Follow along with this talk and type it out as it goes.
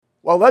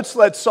Well, let's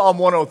let Psalm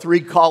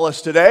 103 call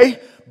us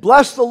today.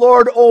 Bless the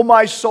Lord, O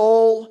my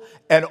soul,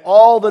 and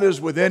all that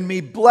is within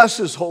me. Bless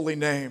his holy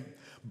name.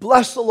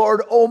 Bless the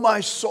Lord, O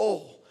my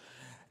soul,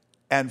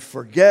 and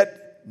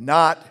forget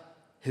not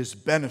his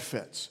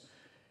benefits.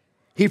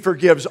 He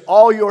forgives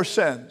all your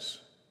sins.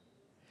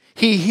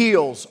 He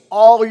heals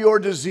all your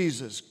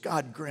diseases.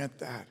 God grant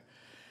that.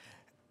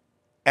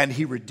 And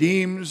he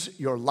redeems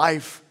your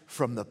life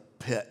from the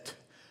pit.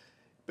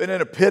 Been in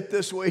a pit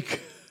this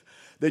week?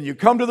 Then you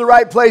come to the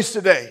right place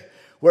today.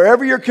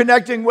 Wherever you're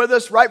connecting with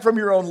us, right from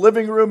your own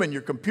living room and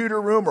your computer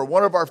room or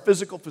one of our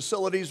physical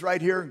facilities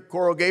right here in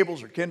Coral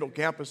Gables or Kendall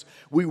campus,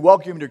 we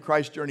welcome you to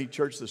Christ Journey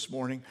Church this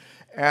morning.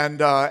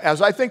 And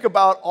as I think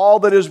about all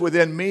that is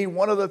within me,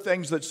 one of the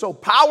things that's so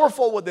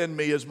powerful within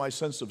me is my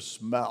sense of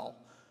smell.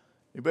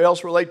 Anybody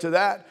else relate to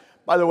that?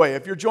 By the way,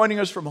 if you're joining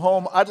us from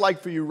home, I'd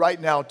like for you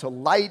right now to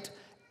light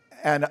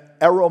an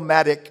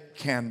aromatic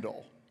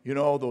candle. You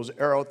know, those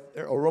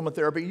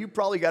aromatherapy. You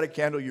probably got a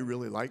candle you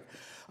really like.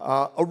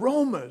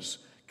 Aromas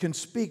can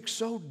speak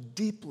so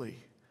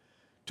deeply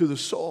to the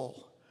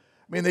soul.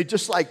 I mean, they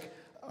just like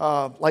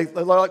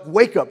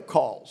wake-up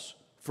calls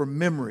for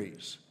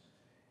memories.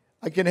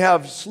 I can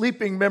have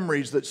sleeping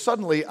memories that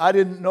suddenly I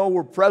didn't know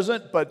were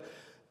present, but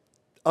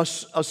a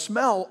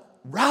smell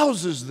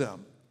rouses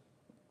them.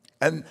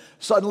 And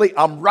suddenly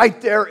I'm right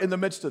there in the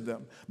midst of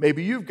them.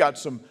 Maybe you've got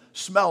some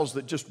smells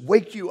that just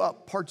wake you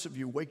up, parts of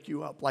you wake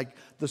you up, like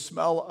the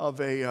smell of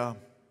a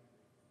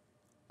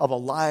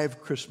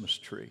live Christmas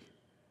tree,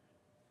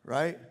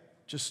 right?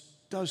 Just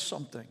does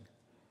something.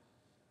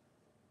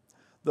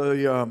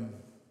 The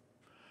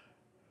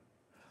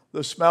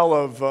smell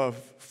of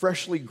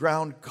freshly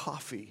ground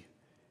coffee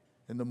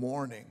in the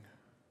morning.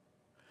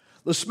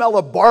 The smell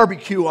of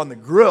barbecue on the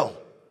grill.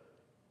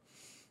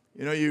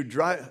 You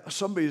know,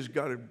 somebody's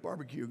got a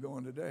barbecue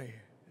going today.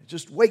 It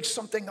just wakes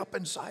something up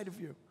inside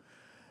of you.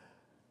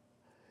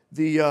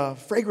 The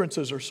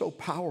fragrances are so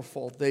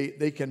powerful,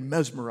 they can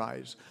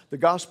mesmerize. The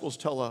Gospels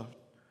tell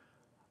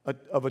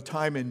of a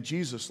time in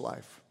Jesus'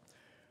 life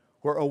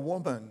where a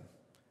woman,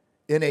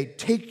 in a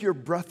take your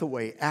breath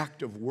away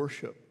act of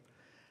worship,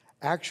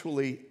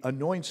 actually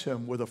anoints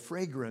him with a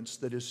fragrance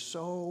that is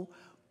so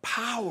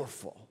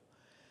powerful.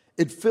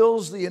 It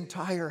fills the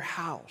entire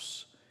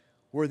house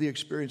where the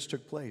experience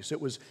took place. It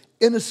was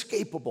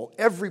inescapable.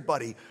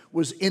 Everybody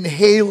was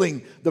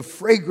inhaling the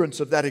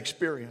fragrance of that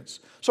experience.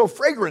 So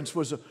fragrance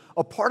was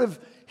a part of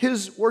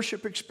his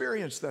worship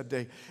experience that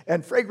day.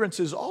 And fragrance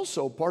is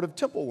also part of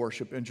temple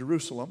worship in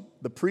Jerusalem.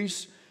 The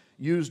priests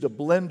used a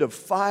blend of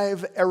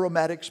 5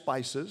 aromatic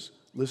spices,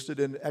 listed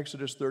in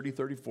Exodus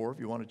 30:34, if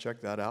you want to check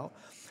that out.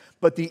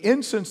 But the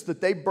incense that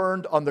they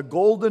burned on the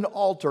golden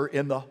altar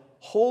in the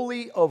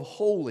Holy of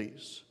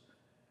Holies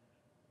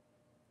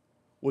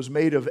was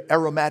made of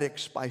aromatic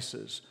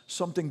spices,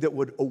 something that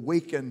would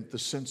awaken the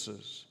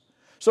senses.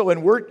 So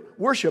in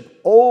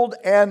worship, Old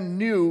and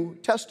New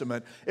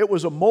Testament, it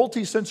was a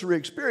multi-sensory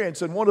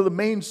experience, and one of the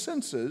main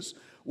senses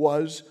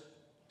was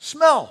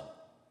smell.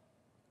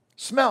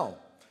 Smell.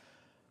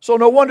 So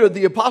no wonder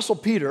the Apostle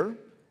Peter,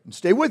 and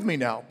stay with me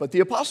now, but the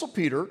Apostle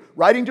Peter,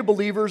 writing to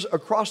believers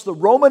across the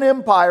Roman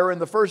Empire in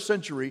the first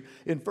century,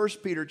 in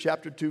 1 Peter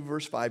chapter 2,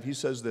 verse 5, he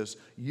says this,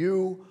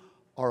 "You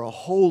are a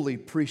holy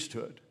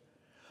priesthood,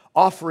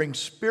 offering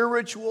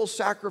spiritual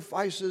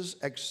sacrifices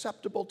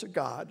acceptable to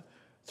God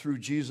through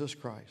Jesus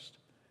Christ."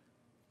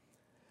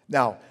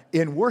 Now,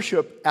 in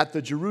worship at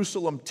the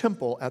Jerusalem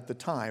temple at the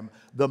time,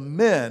 the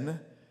men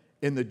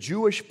in the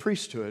Jewish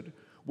priesthood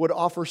would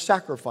offer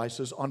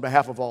sacrifices on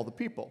behalf of all the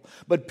people.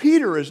 But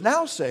Peter is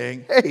now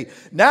saying, hey,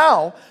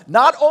 now,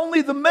 not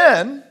only the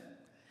men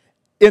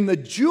in the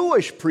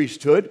Jewish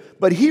priesthood,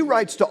 but he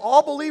writes to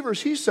all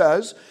believers, he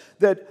says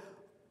that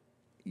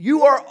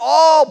you are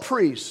all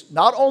priests,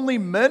 not only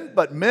men,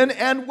 but men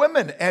and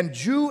women, and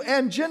Jew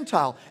and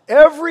Gentile.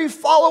 Every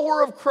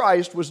follower of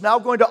Christ was now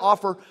going to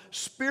offer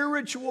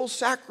spiritual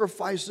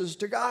sacrifices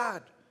to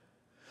God.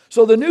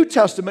 So the New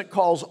Testament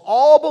calls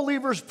all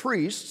believers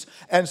priests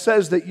and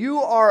says that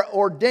you are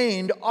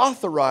ordained,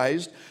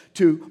 authorized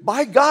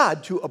by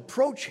God to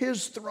approach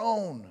his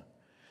throne,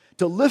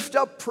 to lift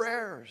up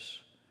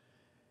prayers.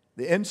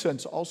 The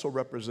incense also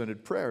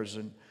represented prayers,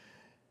 and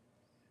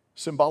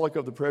symbolic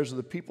of the prayers of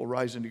the people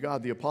rising to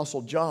God. The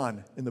Apostle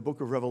John, in the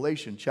book of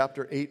Revelation,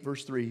 chapter 8,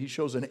 verse 3, he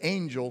shows an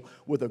angel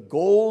with a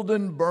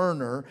golden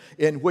burner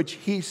in which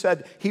he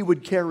said he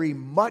would carry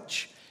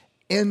much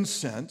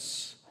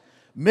incense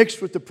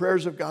mixed with the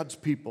prayers of God's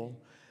people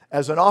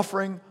as an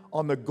offering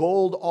on the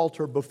gold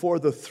altar before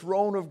the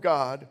throne of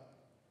God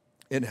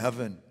in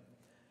heaven.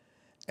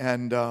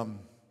 And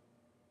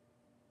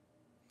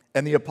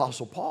the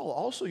Apostle Paul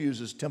also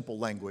uses temple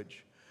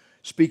language,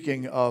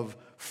 speaking of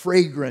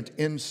fragrant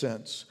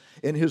incense.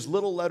 In his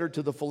little letter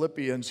to the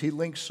Philippians, he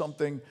links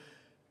something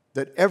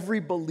that every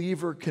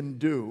believer can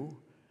do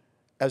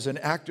as an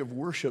act of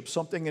worship,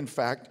 something, in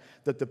fact,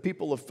 that the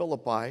people of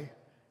Philippi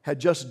had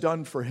just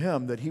done for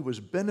him that he was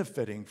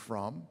benefiting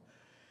from.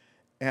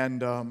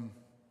 And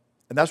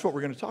that's what we're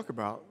going to talk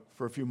about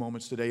for a few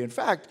moments today. In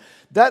fact,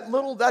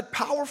 that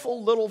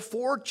powerful little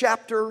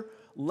 4-chapter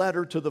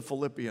letter to the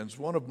Philippians,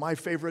 one of my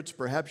favorites,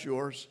 perhaps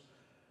yours,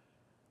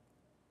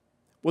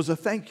 was a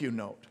thank you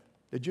note.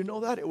 Did you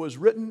know that? It was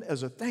written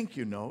as a thank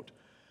you note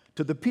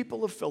to the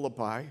people of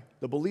Philippi,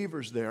 the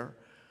believers there,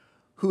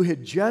 who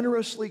had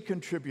generously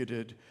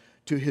contributed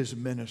to his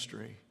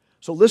ministry.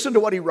 So listen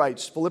to what he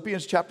writes,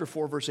 Philippians chapter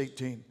 4, verse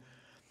 18.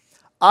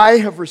 I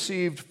have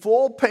received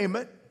full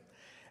payment,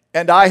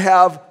 and I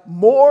have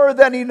more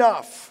than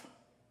enough.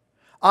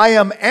 I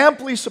am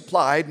amply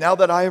supplied now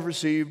that I have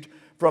received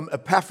from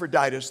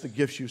Epaphroditus the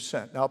gifts you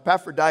sent. Now,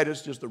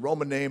 Epaphroditus is the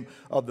Roman name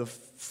of the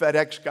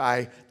FedEx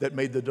guy that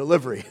made the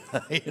delivery,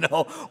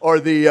 or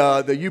the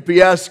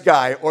UPS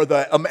guy, or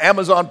the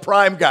Amazon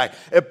Prime guy.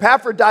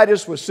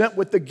 Epaphroditus was sent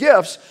with the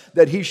gifts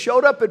that he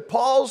showed up at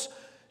Paul's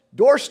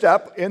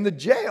doorstep in the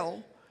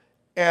jail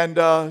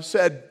and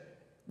said,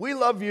 we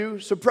love you,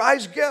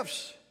 surprise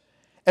gifts.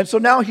 And so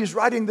now he's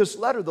writing this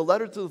letter, the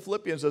letter to the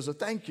Philippians, as a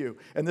thank you.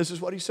 And this is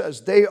what he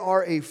says: they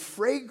are a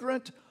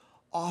fragrant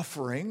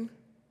offering,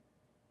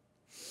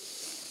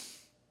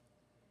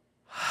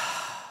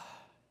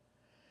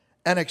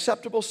 an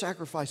acceptable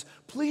sacrifice,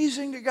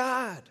 pleasing to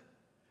God.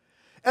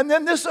 And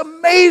then this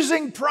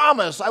amazing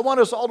promise. I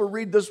want us all to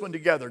read this one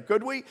together,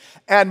 could we?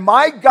 And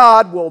my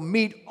God will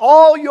meet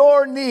all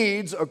your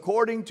needs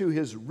according to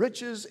his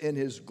riches in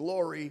his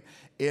glory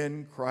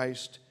in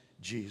Christ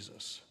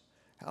Jesus.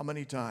 How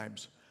many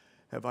times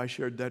have I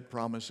shared that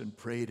promise and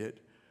prayed it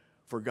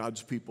for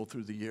God's people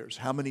through the years?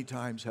 How many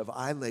times have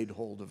I laid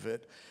hold of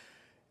it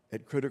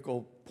at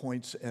critical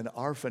points in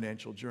our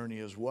financial journey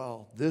as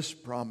well? This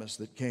promise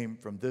that came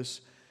from this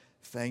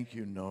thank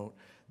you note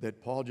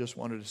that Paul just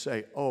wanted to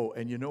say, oh,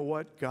 and you know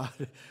what?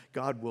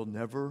 God will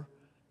never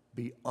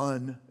be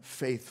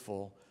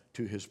unfaithful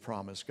to his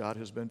promise. God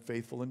has been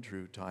faithful and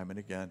true time and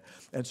again.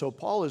 And so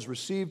Paul has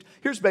received,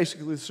 here's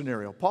basically the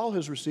scenario. Paul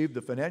has received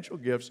the financial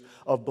gifts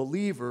of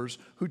believers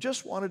who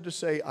just wanted to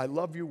say, I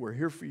love you, we're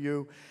here for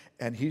you.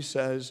 And he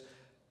says,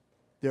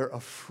 they're a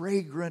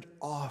fragrant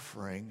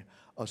offering,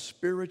 a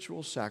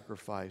spiritual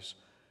sacrifice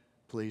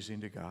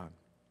pleasing to God.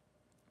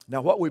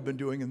 Now, what we've been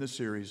doing in this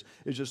series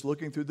is just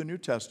looking through the New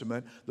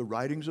Testament, the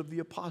writings of the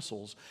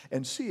apostles,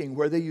 and seeing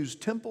where they use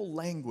temple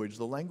language,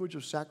 the language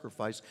of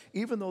sacrifice,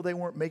 even though they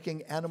weren't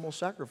making animal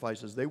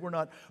sacrifices. They were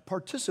not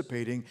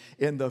participating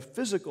in the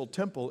physical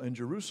temple in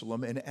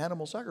Jerusalem in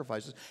animal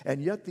sacrifices,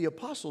 and yet the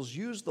apostles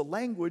used the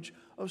language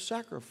of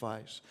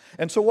sacrifice.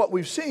 And so what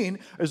we've seen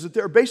is that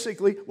they're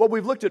basically, what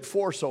we've looked at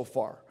 4 so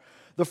far.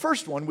 The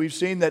first one, we've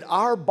seen that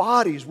our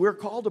bodies, we're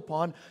called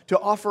upon to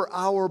offer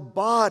our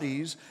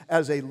bodies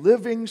as a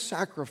living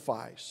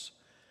sacrifice.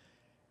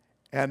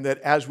 And that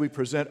as we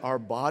present our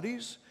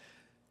bodies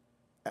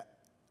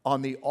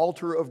on the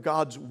altar of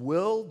God's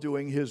will,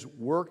 doing his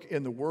work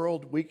in the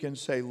world, we can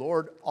say,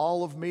 Lord,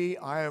 all of me,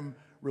 I am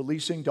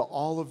releasing to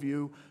all of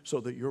you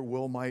so that your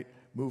will might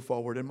move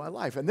forward in my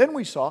life. And then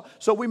we saw,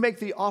 so we make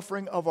the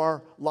offering of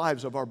our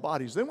lives, of our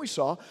bodies. Then we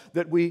saw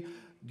that we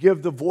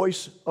give the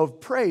voice of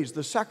praise,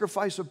 the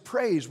sacrifice of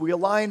praise. We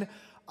align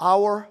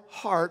our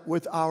heart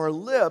with our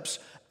lips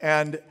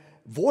and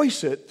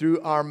voice it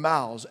through our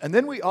mouths. And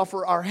then we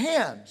offer our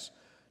hands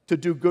to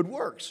do good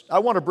works. I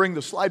want to bring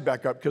the slide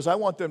back up because I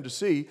want them to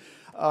see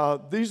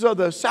these are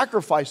the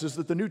sacrifices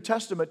that the New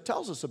Testament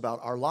tells us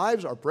about: our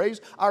lives, our praise,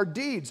 our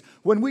deeds.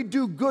 When we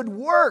do good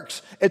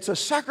works, it's a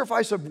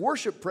sacrifice of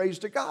worship, praise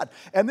to God.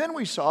 And then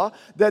we saw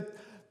that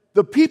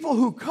the people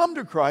who come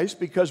to Christ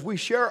because we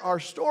share our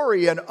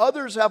story and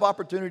others have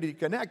opportunity to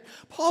connect,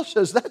 Paul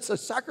says that's a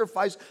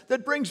sacrifice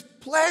that brings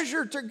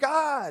pleasure to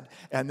God.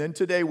 And then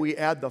today we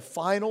add the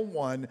final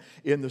one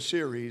in the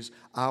series,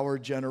 our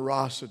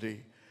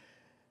generosity.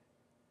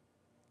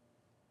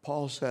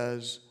 Paul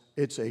says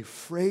it's a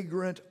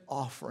fragrant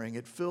offering.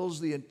 It fills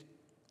the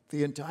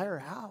entire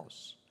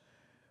house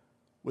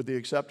with the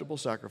acceptable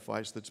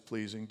sacrifice that's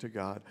pleasing to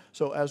God.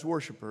 So as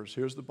worshipers,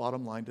 here's the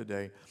bottom line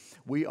today.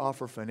 We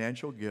offer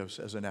financial gifts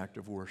as an act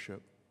of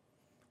worship.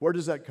 Where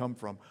does that come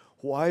from?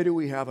 Why do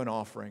we have an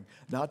offering?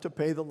 Not to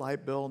pay the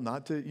light bill,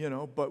 not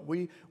to, but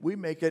we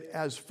make it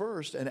as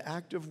first an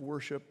act of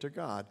worship to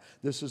God.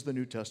 This is the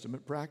New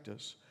Testament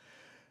practice.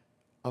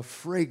 A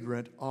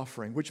fragrant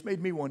offering, which made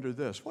me wonder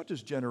this: what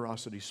does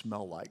generosity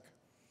smell like?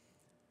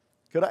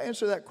 Could I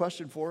answer that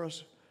question for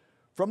us?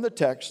 From the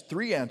text,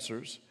 3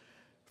 answers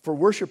for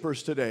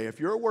worshipers today. If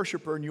you're a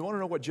worshiper and you want to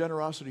know what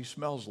generosity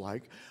smells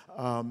like,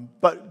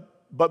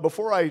 but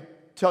before I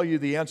tell you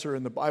the answer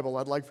in the Bible,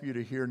 I'd like for you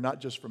to hear,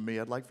 not just from me,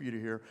 I'd like for you to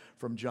hear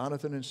from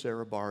Jonathan and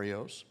Sarah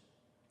Barrios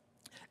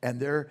and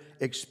their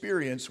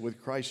experience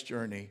with Christ's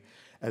journey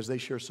as they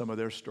share some of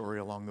their story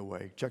along the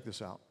way. Check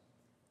this out.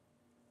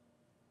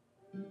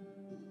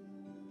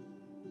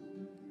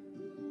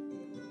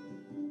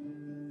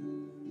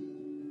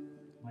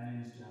 My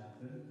name is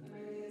Jonathan. And my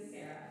name is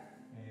Sarah.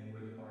 And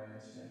we're the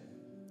Barrios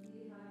family.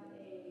 We have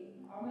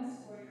a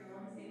almost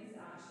 4-year-old. His name is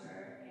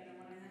Asher, and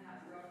a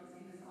 1.5-year-old. His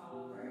name is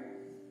Oliver.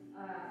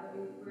 But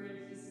we were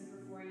in Houston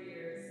for 4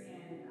 years,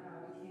 and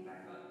we came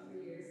back about 3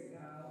 years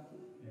ago.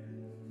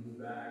 And when we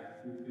moved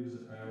back, it was a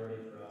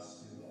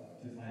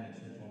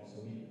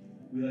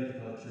like to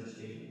call it church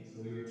dating.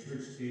 So we were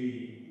church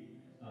dating,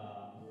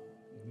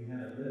 and we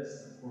had a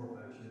list of 4 or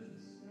 5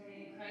 churches.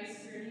 Right.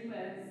 Christ Journey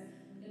was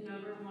the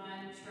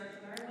 #1 church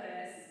on our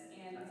list,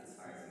 and that's as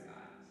far as we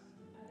got.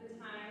 At the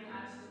time,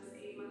 Ashley was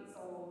 8 months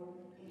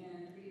old,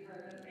 and we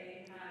heard that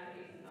they had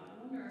a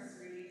phenomenal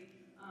nursery.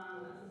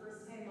 As a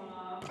first-time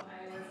mom,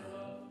 I was a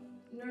little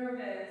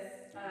nervous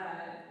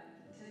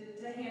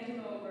to hand him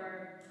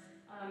over,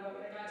 but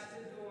when I got to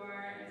the door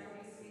and saw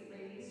these sweet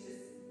ladies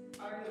just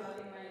already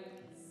loving my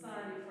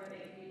son before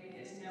they could even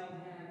get to know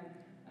him,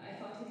 I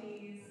felt at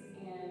ease,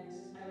 and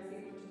I was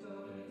able to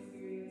go and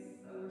experience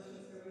a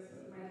worship service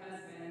with my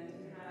husband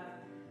and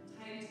have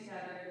time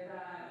together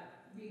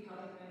that we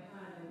probably haven't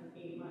had in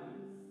 8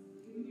 months.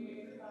 We've been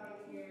married for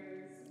 5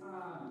 years.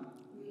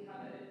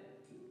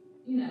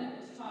 We have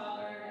a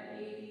toddler and a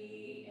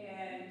baby,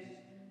 and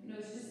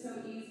it's just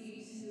so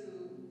easy to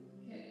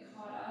get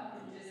caught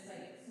up and just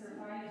like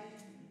survive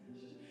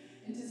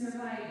into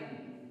surviving.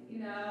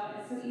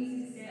 It's so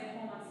easy to stay at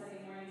home on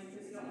Sunday mornings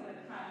because you don't want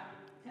to pack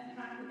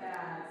the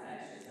bags, the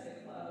extra set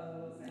of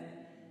clothes,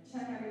 and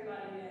check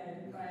everybody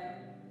in.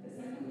 But the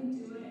second we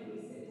do it and we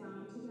sit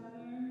down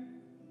together,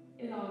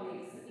 it all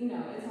makes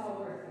it's all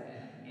worth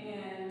it.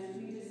 And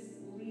we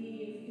just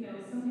leave.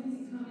 Sometimes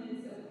you come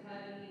in so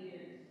heavy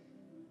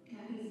and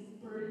have these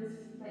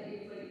burdens that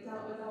you've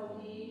dealt with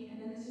all week,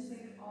 and then it's just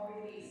all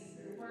released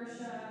through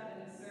worship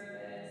and the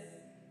service.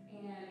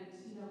 And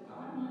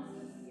God wants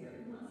us here.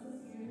 He wants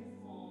us here in His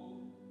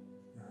home.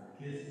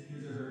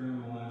 Kids are her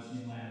 #1.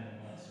 She's my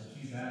 #1. So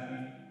if she's happy,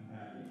 I'm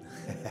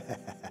happy.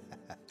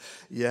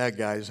 Yeah,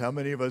 guys, how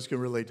many of us can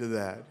relate to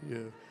that? Yeah.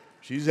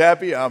 She's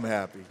happy, I'm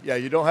happy. Yeah,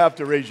 you don't have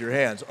to raise your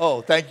hands.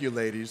 Oh, thank you,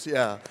 ladies.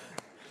 Yeah.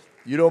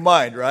 You don't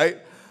mind, right?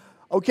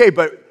 Okay,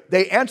 but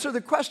they answer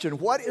the question,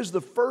 what is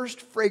the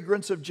first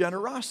fragrance of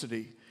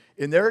generosity?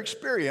 In their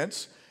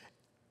experience,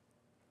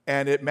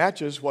 and it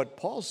matches what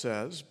Paul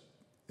says,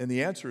 and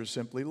the answer is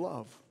simply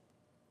love.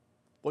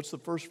 What's the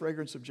first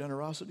fragrance of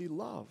generosity?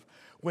 Love.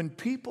 When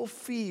people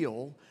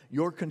feel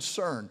your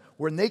concern,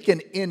 when they can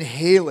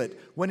inhale it,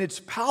 when it's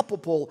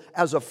palpable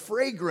as a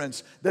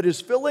fragrance that is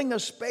filling a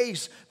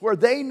space where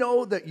they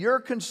know that your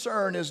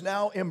concern is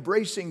now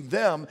embracing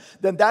them,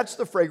 then that's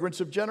the fragrance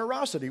of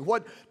generosity.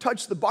 What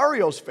touched the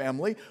Barrios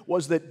family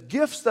was that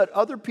gifts that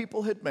other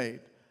people had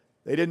made,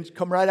 they didn't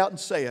come right out and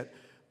say it,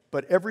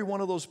 but every one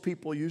of those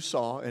people you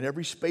saw and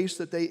every space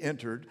that they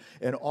entered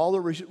and all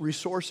the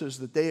resources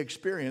that they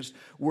experienced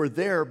were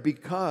there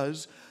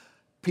because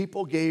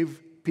people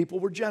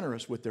were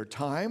generous with their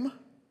time,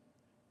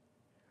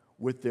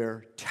 with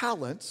their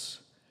talents,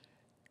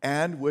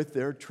 and with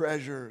their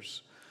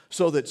treasures,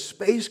 so that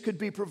space could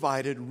be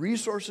provided,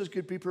 resources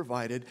could be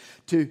provided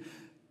to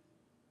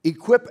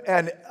equip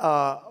an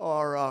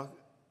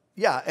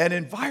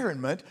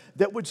environment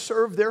that would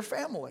serve their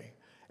family.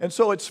 And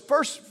so its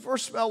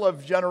first smell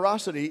of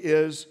generosity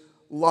is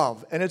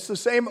love. And it's the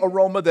same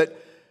aroma that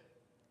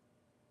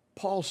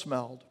Paul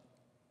smelled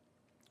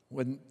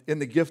in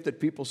the gift that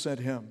people sent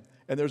him.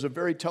 And there's a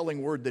very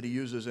telling word that he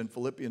uses in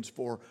Philippians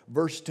 4,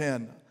 verse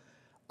 10.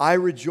 I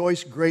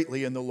rejoice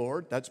greatly in the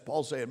Lord. That's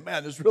Paul saying,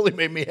 man, this really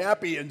made me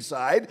happy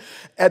inside.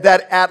 And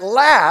that at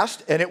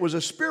last, and it was a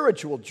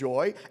spiritual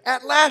joy,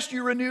 at last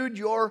you renewed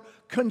your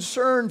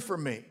concern for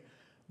me.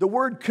 The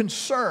word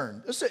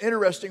concern, this is an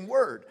interesting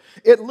word.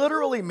 It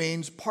literally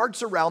means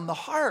parts around the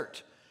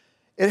heart.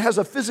 It has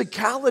a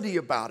physicality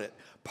about it.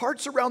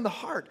 Parts around the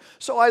heart.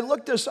 So I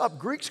looked this up.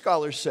 Greek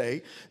scholars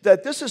say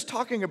that this is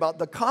talking about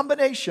the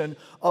combination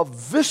of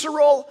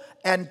visceral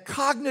and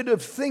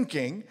cognitive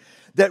thinking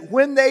that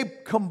when they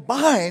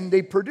combine,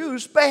 they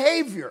produce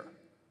behavior.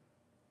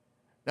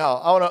 Now,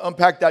 I want to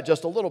unpack that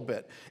just a little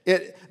bit.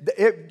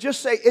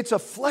 Just say it's a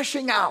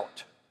fleshing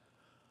out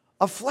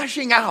of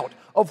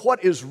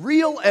what is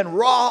real and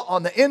raw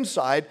on the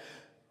inside,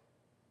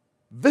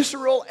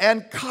 visceral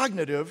and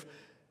cognitive,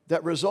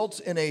 that results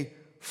in a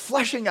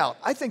fleshing out.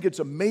 I think it's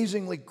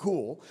amazingly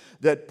cool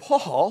that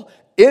Paul,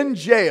 in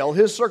jail,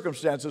 his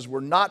circumstances were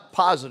not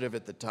positive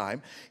at the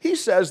time. He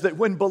says that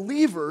when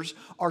believers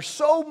are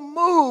so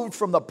moved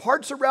from the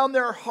parts around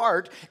their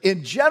heart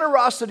in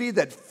generosity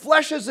that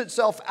fleshes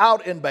itself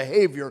out in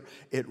behavior,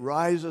 it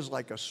rises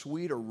like a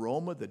sweet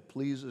aroma that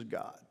pleases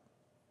God.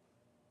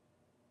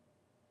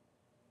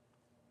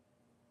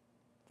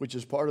 Which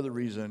is part of the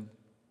reason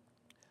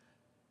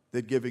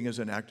that giving is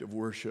an act of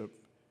worship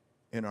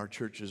in our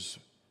church's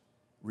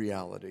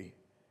reality.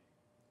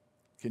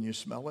 Can you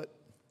smell it?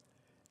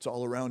 It's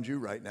all around you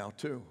right now,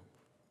 too.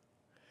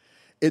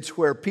 It's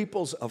where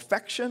people's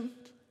affection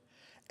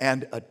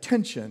and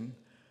attention,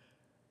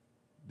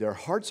 their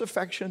heart's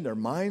affection, their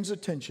mind's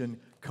attention,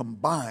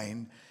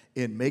 combine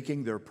in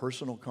making their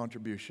personal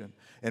contribution.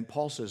 And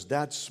Paul says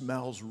that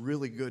smells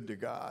really good to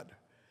God.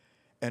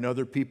 And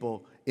other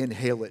people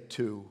inhale it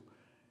too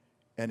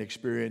and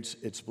experience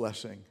its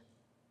blessing.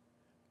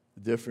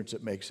 The difference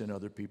it makes in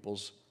other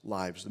people's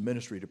lives, the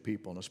ministry to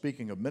people. Now,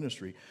 speaking of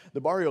ministry, the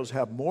Barrios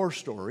have more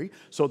story,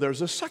 so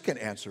there's a second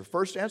answer.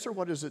 First answer,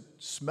 what does it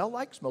smell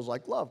like? Smells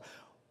like love.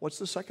 What's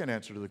the second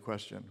answer to the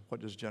question? What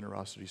does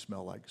generosity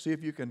smell like? See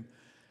if you can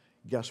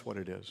guess what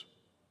it is.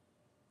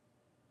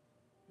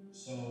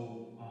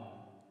 So,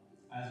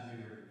 as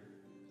we were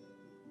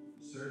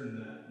certain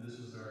that this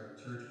was our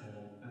church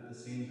home, at the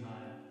same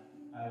time,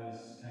 I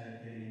was kind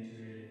of getting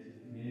integrated into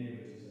the community,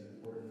 which is an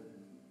important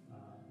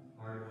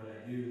part of what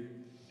I do.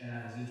 And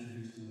I was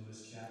introduced to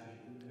Louis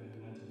Chappie, and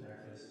we went to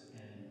breakfast.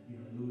 And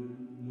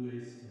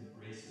Louis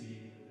embraced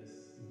me with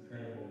this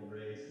incredible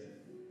embrace,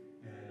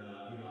 and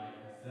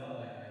I felt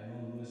like I had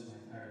known Louis my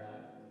entire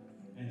life.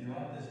 And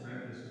throughout this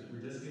breakfast,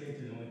 we're just getting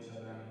to know each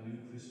other. I'm a new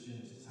Christian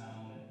to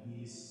town, and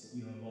he's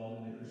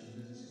involved in the Christian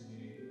business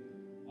community.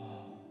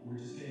 We're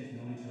just getting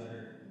to know each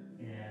other,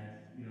 and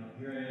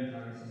here I am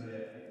talking to somebody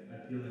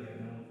I feel like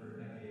I've known for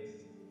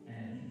decades,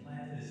 and he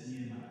planted a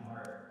seed in my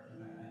heart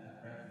at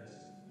that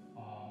breakfast.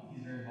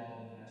 He's very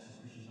involved in the National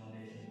Christian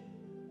Foundation,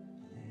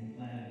 and he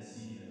planted a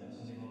seed about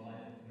something about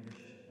life and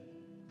leadership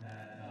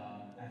that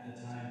at the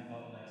time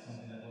felt like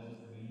something that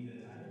wasn't for me,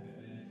 the time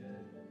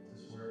commitment to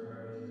swear where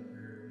I was in the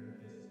career with young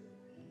kids.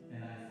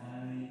 And I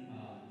finally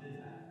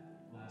did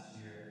that last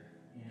year,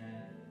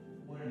 and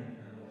what an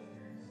incredible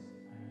experience.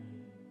 I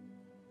mean,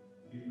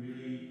 it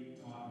really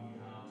taught me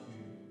how to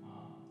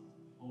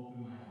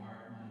open my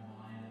heart, my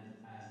mind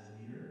as a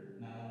leader,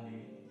 not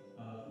only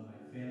of my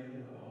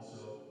family, but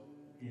also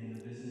in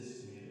the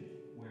business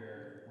community,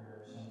 where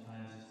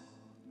sometimes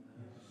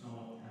it's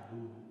somewhat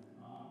taboo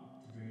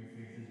to bring your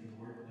faith into the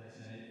workplace,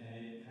 and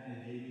it kind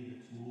of gave me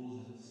the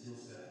tools and the skill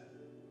set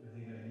I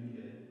think I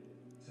needed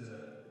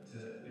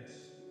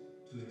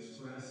to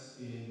express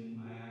in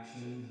my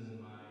actions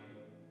and my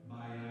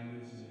body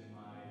language and in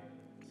my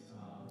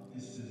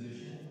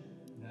disposition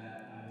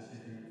that I was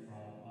different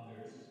from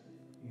others.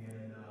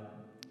 And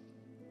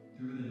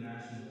through the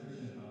National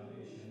Christian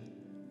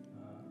Foundation,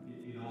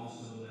 it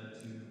also led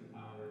to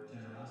our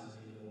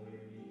generosity, the way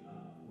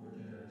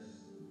we're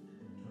generous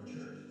to our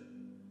church.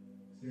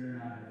 Sarah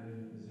and I have been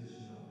in a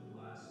position over the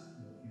last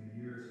few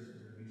years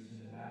as we're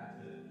reaching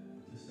back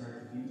to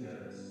start to be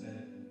generous.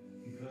 And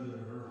because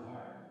of her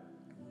heart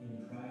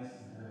in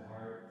Christ and her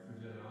heart for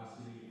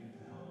generosity and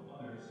to help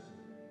others,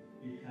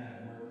 it kind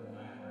of worked on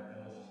my heart.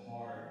 That was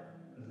hard.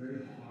 It was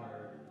very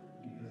hard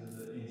because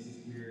of the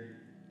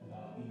insecurity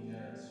about being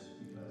generous.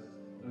 Because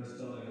I was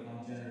felt like if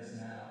I'm generous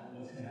now,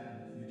 what's going to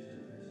happen in the future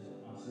if there's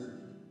some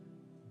uncertainty?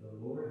 The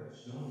Lord has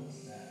shown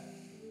us that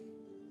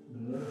the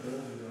more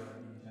bold we are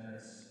being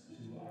generous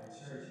to our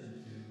church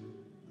and to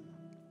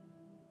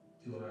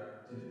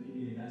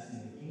invest in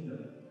the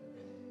kingdom,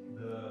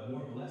 the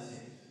more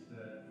blessings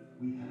that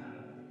we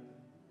have.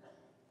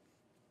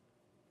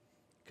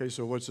 Okay,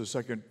 so what's the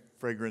second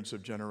fragrance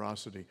of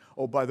generosity?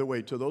 Oh, by the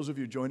way, to those of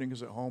you joining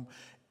us at home,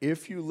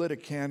 if you lit a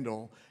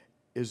candle,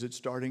 is it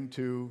starting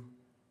to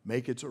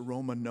make its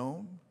aroma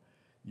known?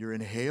 You're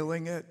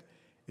inhaling it.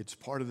 It's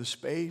part of the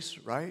space,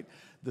 right?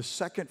 The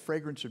second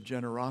fragrance of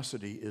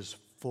generosity is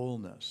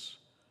fullness.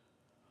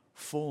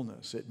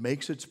 Fullness. It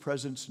makes its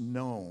presence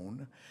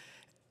known,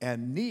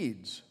 and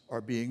needs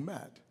are being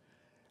met.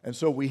 And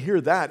so we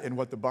hear that in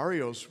what the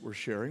Barrios were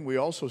sharing. We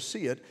also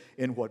see it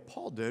in what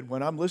Paul did.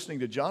 When I'm listening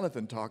to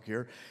Jonathan talk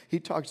here, he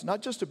talks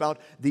not just about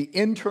the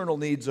internal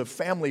needs of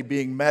family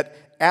being met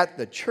at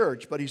the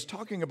church, but he's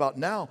talking about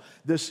now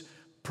this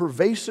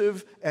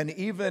pervasive and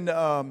even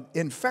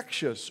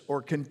infectious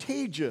or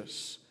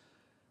contagious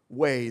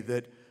way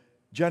that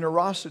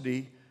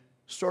generosity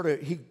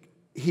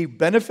he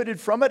benefited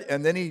from it,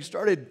 and then he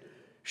started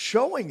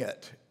showing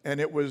it. And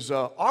it was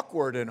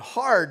awkward and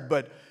hard,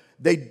 but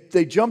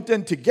they jumped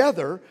in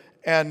together,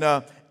 and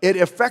it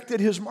affected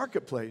his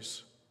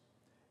marketplace.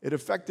 It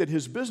affected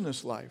his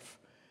business life.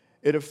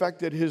 It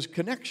affected his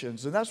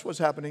connections, and that's what's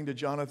happening to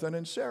Jonathan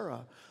and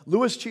Sarah.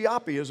 Louis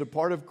Chiappi is a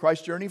part of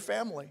Christ Journey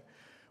family.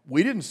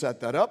 We didn't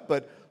set that up,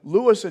 but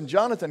Louis and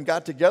Jonathan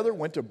got together,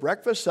 went to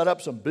breakfast, set up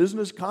some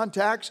business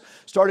contacts,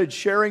 started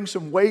sharing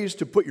some ways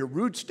to put your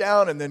roots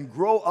down and then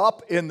grow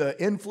up in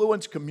the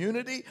influence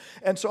community.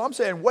 And so I'm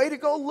saying, way to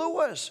go,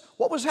 Louis.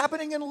 What was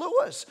happening in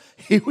Louis?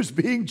 He was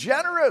being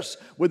generous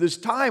with his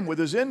time, with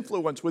his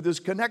influence, with his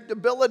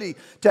connectability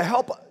to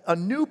help a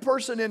new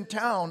person in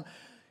town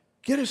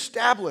get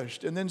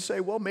established and then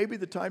say, well, maybe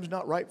the time's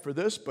not right for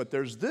this, but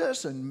there's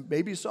this and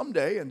maybe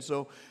someday. And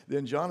so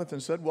then Jonathan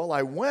said, well,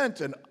 I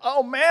went, and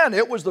oh man,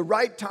 it was the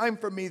right time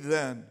for me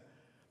then.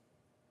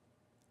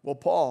 Well,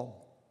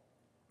 Paul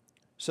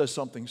says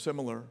something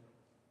similar.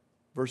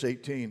 Verse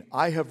 18,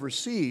 I have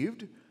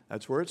received,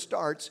 that's where it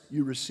starts.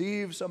 You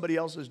receive somebody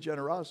else's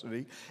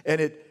generosity,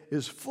 and it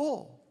is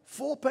full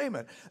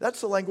payment.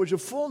 That's the language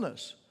of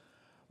fullness.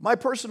 My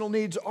personal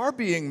needs are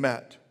being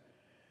met.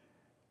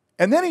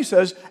 And then he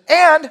says,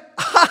 and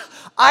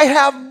I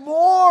have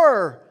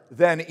more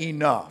than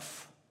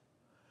enough.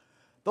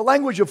 The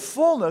language of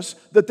fullness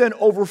that then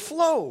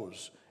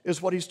overflows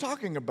is what he's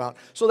talking about.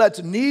 So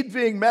that's need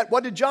being met.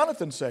 What did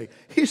Jonathan say?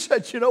 He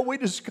said, we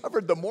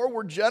discovered the more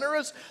we're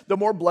generous, the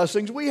more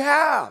blessings we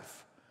have.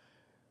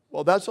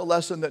 Well, that's a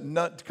lesson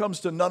that comes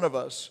to none of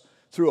us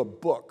through a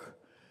book.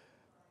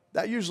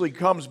 That usually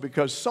comes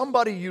because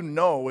somebody you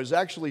know is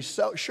actually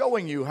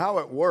showing you how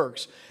it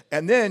works,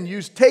 and then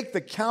you take the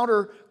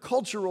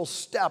counter-cultural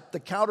step, the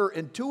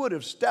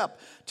counterintuitive step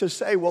to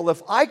say, well,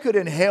 if I could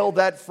inhale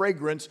that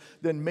fragrance,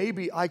 then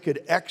maybe I could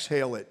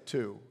exhale it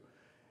too.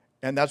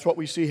 And that's what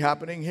we see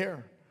happening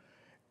here.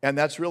 And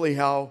that's really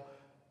how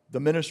the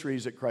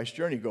ministries at Christ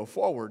Journey go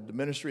forward. The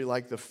ministry,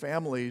 like the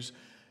families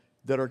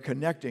that are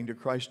connecting to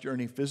Christ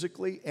Journey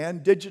physically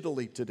and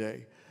digitally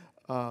today.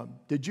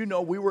 Did you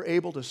know we were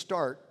able to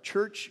start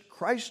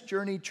Christ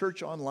Journey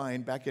Church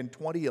Online back in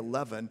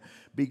 2011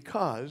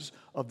 because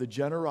of the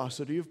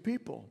generosity of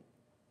people?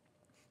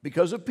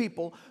 Because of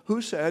people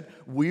who said,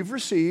 we've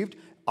received,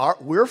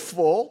 we're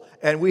full,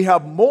 and we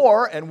have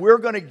more, and we're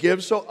going to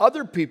give so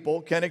other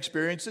people can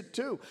experience it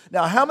too.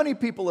 Now, how many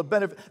people have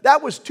benefited?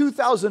 That was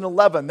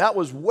 2011. That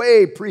was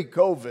way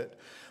pre-COVID.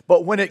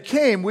 But when it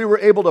came, we were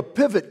able to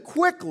pivot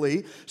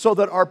quickly so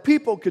that our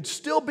people could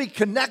still be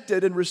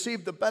connected and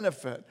receive the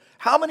benefit.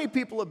 How many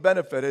people have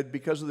benefited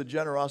because of the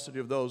generosity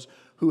of those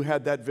who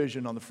had that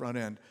vision on the front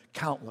end?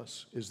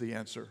 Countless is the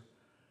answer.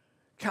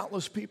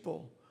 Countless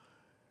people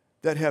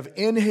that have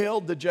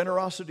inhaled the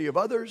generosity of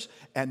others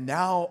and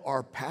now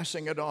are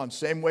passing it on.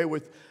 Same way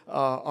with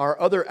our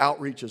other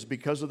outreaches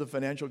because of the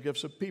financial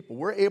gifts of people.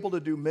 We're able to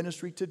do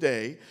ministry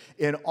today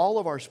in all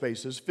of our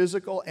spaces,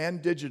 physical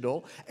and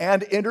digital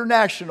and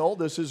international.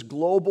 This is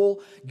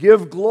Global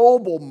Give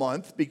Global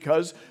Month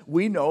because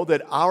we know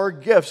that our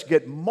gifts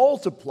get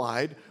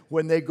multiplied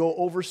when they go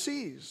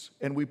overseas.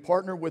 And we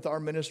partner with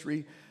our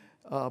ministry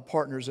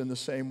partners in the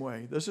same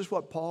way. This is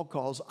what Paul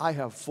calls, I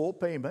have full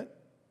payment.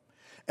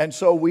 And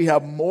so we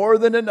have more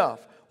than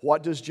enough.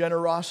 What does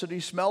generosity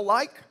smell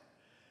like?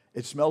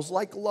 It smells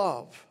like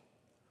love.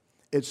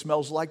 It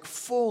smells like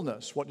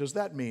fullness. What does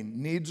that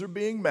mean? Needs are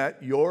being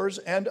met, yours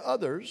and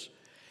others.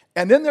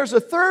 And then there's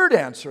a third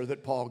answer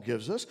that Paul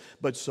gives us,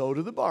 but so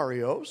do the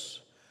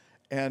barrios.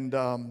 And,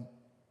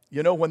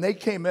 when they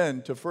came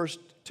in to first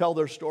tell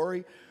their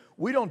story,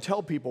 we don't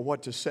tell people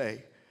what to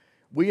say.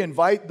 We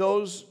invite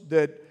those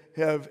that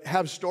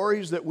have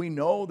stories that we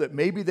know that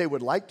maybe they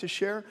would like to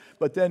share,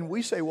 but then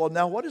we say, well,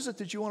 now what is it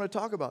that you want to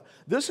talk about?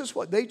 This is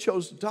what they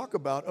chose to talk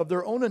about of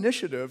their own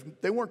initiative.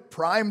 They weren't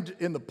primed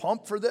in the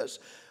pump for this,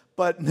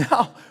 but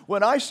now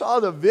when I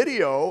saw the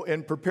video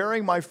in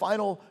preparing my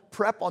final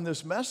prep on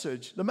this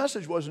message, the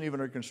message wasn't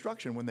even in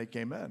construction when they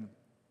came in.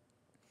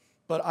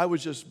 But I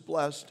was just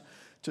blessed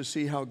to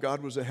see how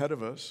God was ahead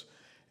of us,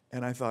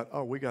 and I thought,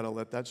 oh, we got to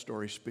let that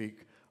story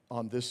speak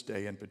on this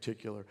day in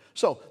particular.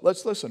 So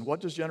let's listen. What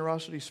does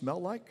generosity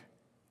smell like?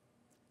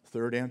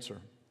 Third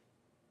answer.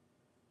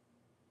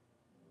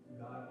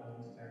 God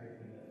owns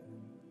everything that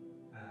we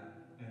have.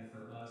 And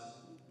for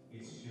us,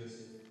 it's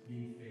just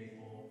being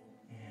faithful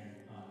and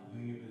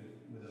doing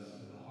it with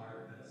a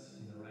heart that's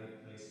in the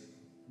right place.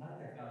 Not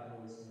that God's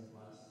always going to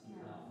bless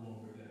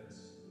when we're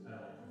generous at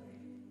all.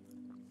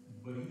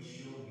 But He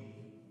showed me,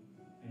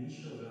 and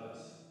He showed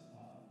us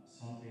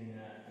something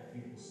that I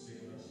think will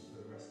stick with us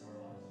for the rest of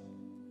our lives.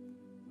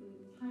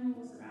 Time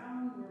rolls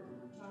around where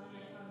John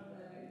and I have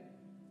the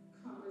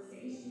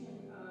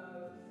conversation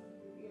of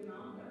the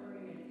amount that we're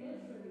going to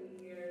give for the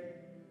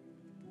year,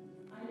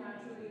 I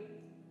naturally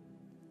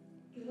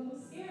get a little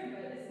scared,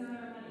 but it's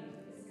not our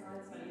money, it's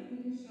God's money.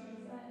 He has shown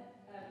us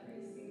that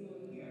every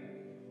single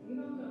year. We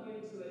don't go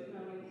into it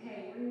knowing,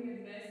 hey, we're going to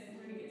give this and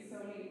we're going to get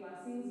so many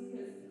blessings,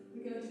 because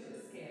we go into it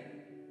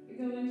scared. We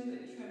go into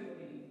it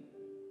trembling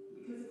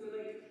because we're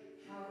like,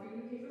 how are we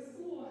going to pay for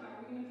school? How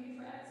are we going to pay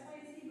for X, Y,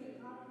 Z?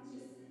 But God has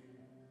just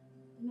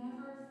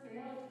never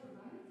failed to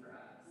provide for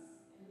us,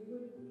 and we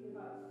would give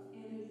up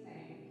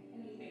anything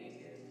to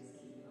just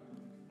keep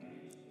going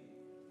financially.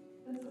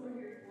 That's what we're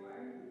here for.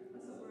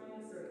 That's what we're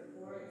on this earth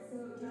for.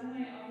 So John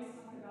and I always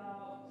talk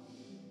about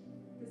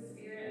the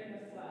spirit and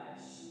the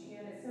flesh,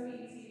 and it's so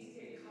easy to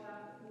get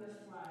caught up in the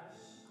flesh.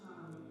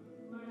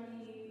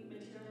 Money,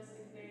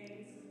 materialistic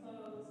things,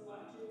 clothes,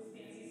 watches,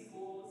 fancy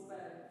schools,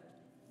 but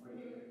we're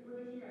here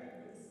for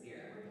the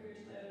spirit. We're here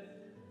to live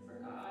for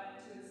God,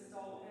 to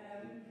extol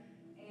Him,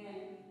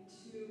 and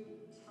to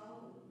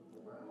tell the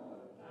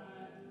world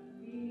that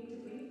we need to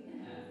believe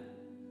in Him.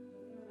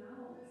 Open our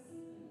mouths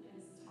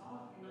and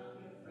talk and not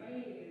be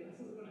afraid. And that's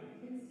what we want our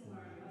kids to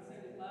learn. And that's why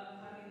we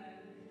love having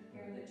them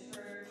here in the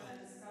church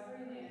at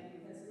Discovery Land,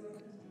 because we want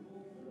them to be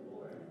bold for the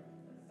Lord.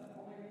 That's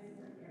the only reason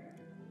we're here.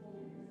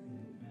 Only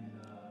reason. And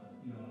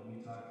we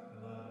talk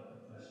a lot about the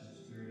flesh and the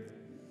spirit,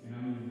 and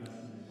I'm an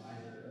investment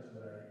advisor. That's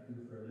what I do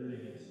for a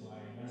living. And so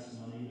I invest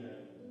money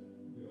that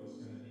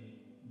is going to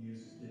be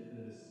used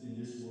in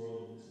this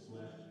world, in this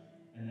flesh,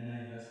 and then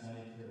I invest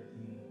money for the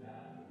kingdom of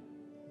God.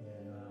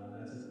 And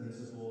that's a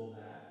principle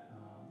that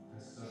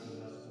has stuck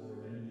with us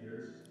for many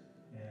years,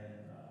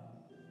 and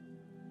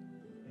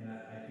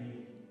I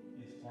think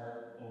it's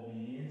part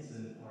obedience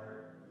and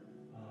part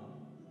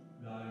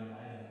God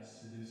inviting us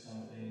to do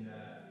something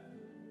that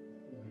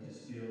we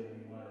just feel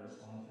we want to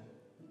respond to.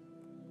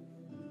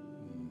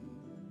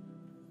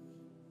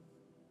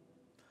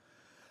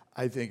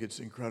 I think it's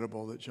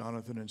incredible that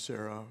Jonathan and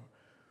Sarah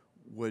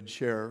would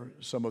share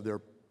some of their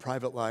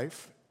private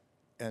life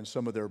and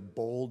some of their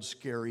bold,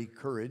 scary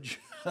courage,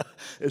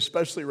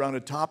 especially around a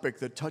topic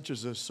that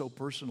touches us so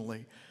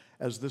personally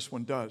as this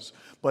one does.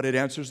 But it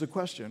answers the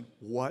question,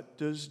 what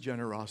does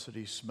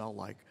generosity smell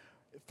like?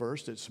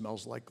 First, it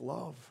smells like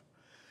love.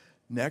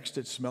 Next,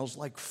 it smells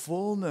like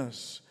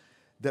fullness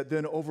that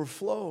then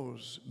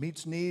overflows,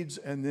 meets needs,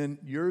 and then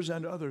yours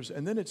and others.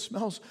 And then it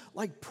smells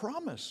like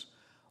promise.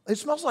 It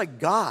smells like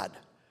God,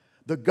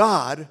 the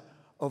God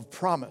of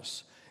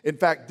promise. In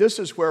fact, this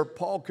is where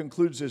Paul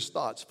concludes his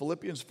thoughts.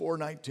 Philippians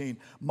 4:19,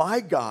 my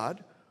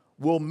God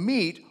will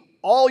meet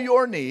all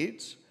your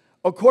needs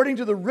according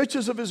to the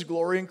riches of his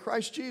glory in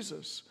Christ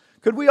Jesus.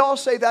 Could we all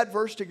say that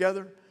verse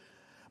together?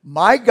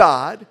 My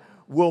God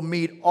will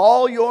meet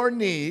all your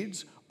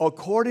needs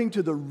according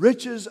to the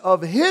riches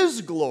of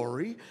his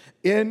glory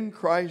in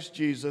Christ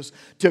Jesus.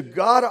 To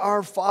God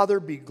our Father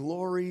be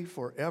glory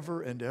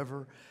forever and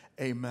ever.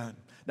 Amen.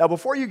 Now,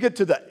 before you get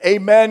to the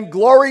amen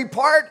glory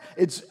part,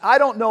 I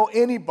don't know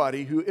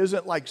anybody who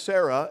isn't like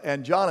Sarah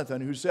and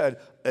Jonathan who said,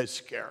 it's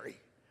scary.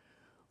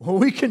 When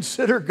we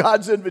consider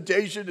God's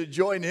invitation to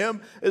join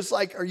him, it's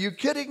like, are you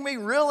kidding me?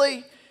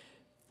 Really?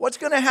 What's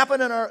going to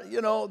happen in our,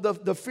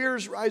 the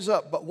fears rise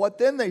up. But what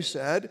then they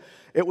said,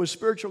 it was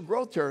spiritual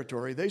growth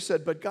territory. They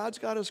said, but God's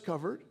got us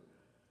covered.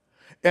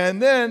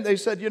 And then they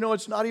said,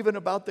 it's not even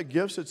about the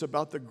gifts, it's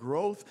about the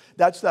growth.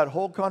 That's that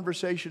whole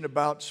conversation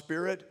about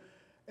spirit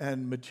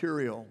and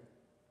material.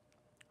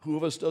 Who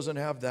of us doesn't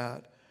have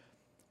that?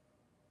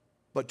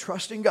 But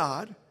trusting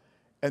God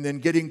and then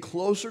getting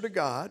closer to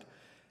God,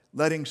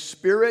 letting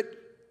spirit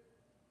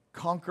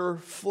conquer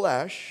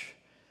flesh,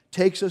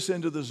 takes us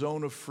into the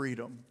zone of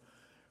freedom.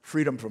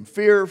 Freedom from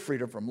fear,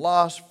 freedom from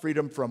loss,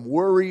 freedom from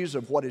worries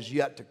of what is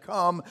yet to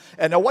come.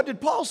 And now what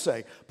did Paul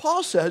say?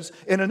 Paul says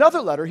in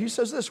another letter, he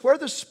says this, where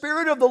the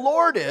Spirit of the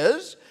Lord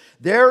is,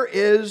 there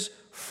is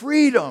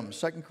freedom.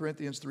 2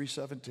 Corinthians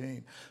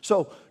 3:17.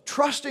 So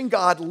trusting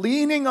God,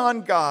 leaning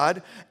on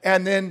God,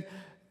 and then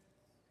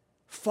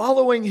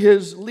following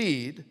his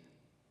lead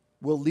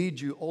will lead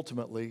you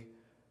ultimately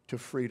to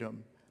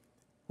freedom,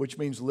 which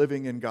means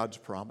living in God's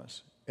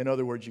promise. In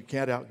other words, you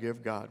can't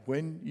outgive God.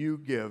 When you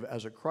give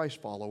as a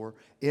Christ follower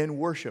in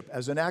worship,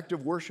 as an act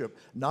of worship,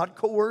 not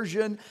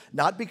coercion,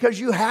 not because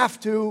you have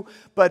to,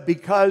 but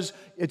because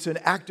it's an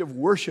act of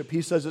worship.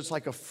 He says it's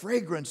like a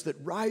fragrance that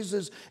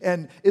rises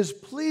and is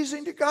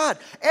pleasing to God.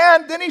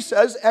 And then he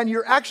says, and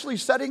you're actually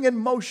setting in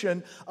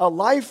motion a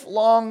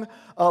lifelong,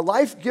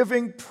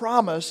 life-giving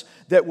promise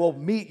that will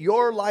meet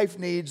your life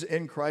needs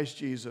in Christ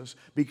Jesus,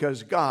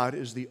 because God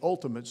is the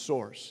ultimate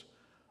source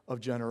of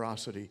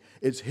generosity.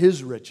 It's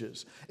his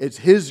riches, it's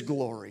his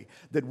glory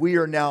that we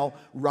are now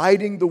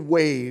riding the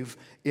wave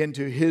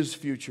into his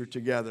future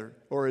together.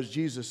 Or as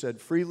Jesus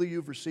said, freely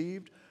you've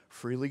received,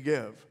 freely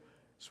give.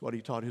 It's what he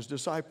taught his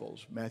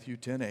disciples, Matthew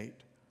 10:8.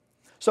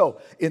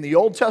 So in the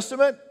Old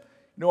Testament,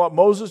 you know what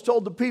Moses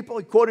told the people?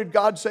 He quoted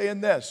God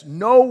saying this,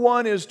 no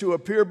one is to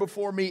appear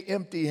before me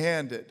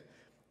empty-handed.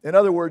 In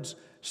other words,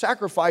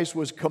 sacrifice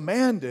was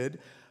commanded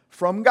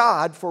from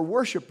God for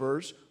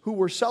worshipers who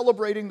were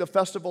celebrating the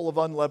festival of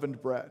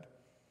unleavened bread.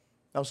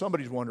 Now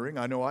somebody's wondering,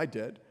 I know I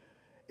did,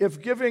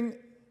 if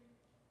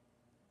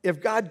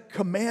God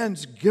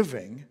commands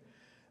giving,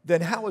 then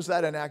how is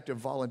that an act of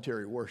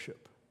voluntary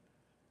worship?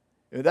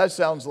 That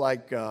sounds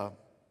like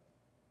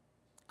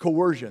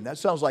coercion. That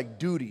sounds like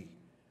duty.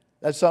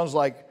 That sounds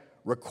like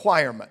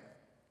requirement.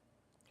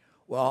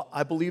 Well,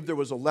 I believe there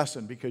was a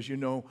lesson because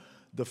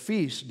the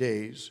feast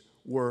days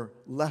were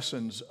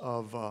lessons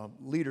of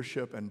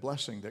leadership and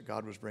blessing that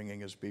God was bringing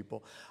his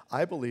people.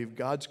 I believe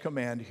God's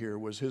command here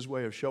was his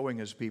way of showing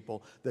his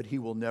people that he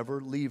will never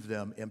leave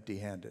them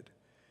empty-handed.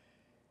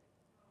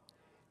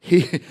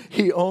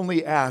 He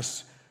only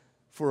asks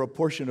for a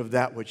portion of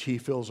that which he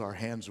fills our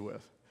hands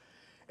with.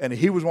 And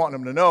he was wanting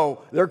them to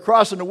know they're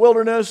crossing the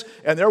wilderness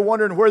and they're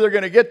wondering where they're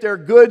going to get their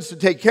goods to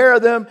take care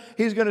of them.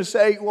 He's going to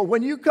say, well,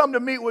 when you come to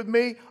meet with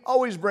me,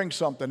 always bring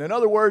something. In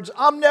other words,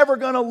 I'm never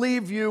going to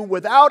leave you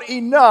without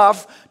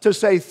enough to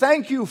say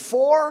thank you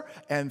for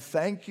and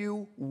thank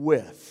you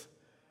with.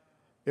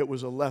 It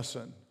was a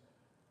lesson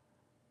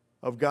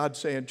of God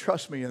saying,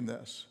 trust me in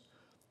this,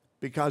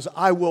 because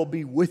I will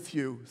be with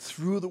you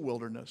through the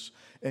wilderness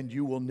and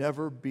you will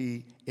never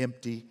be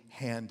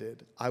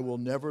empty-handed. I will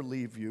never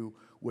leave you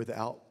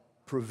without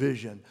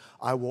provision.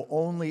 I will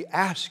only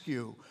ask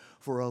you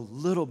for a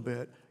little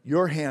bit,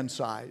 your hand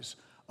size,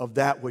 of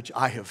that which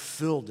I have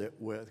filled it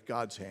with.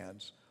 God's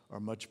hands are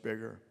much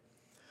bigger.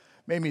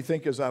 Made me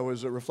think as I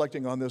was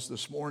reflecting on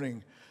this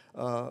morning,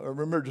 I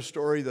remembered a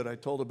story that I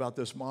told about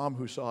this mom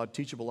who saw a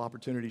teachable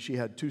opportunity. She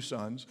had two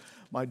sons.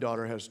 My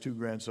daughter has two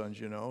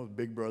grandsons, a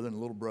big brother and a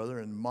little brother.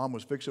 And mom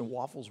was fixing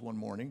waffles one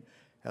morning,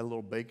 had a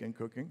little bacon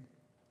cooking,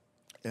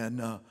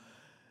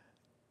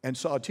 and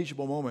saw a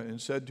teachable moment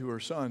and said to her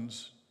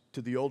sons,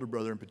 to the older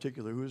brother in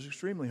particular, who was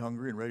extremely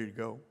hungry and ready to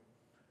go,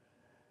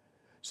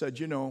 said,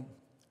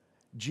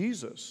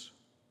 Jesus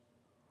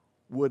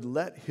would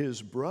let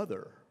his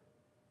brother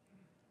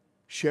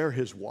share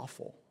his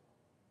waffle.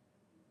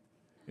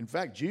 In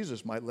fact,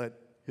 Jesus might let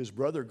his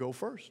brother go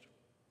first.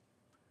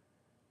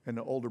 And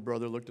the older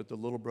brother looked at the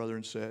little brother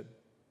and said,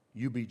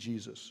 "You be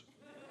Jesus."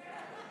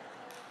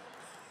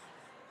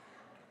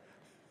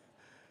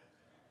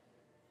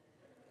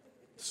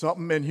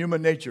 Something in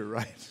human nature,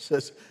 right?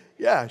 Says,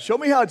 yeah, show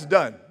me how it's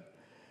done.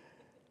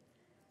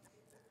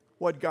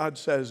 What God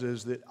says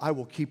is that I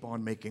will keep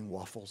on making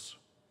waffles.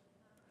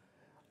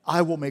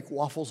 I will make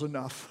waffles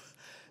enough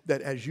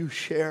that as you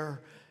share,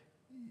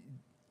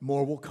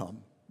 more will come,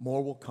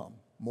 more will come,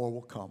 more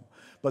will come.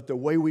 But the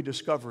way we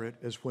discover it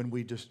is when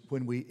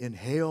we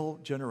inhale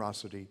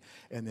generosity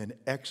and then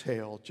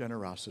exhale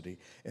generosity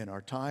in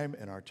our time,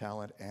 in our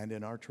talent, and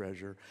in our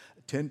treasure.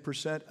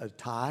 10%, a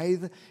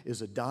tithe,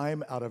 is a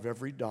dime out of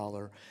every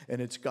dollar.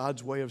 And it's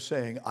God's way of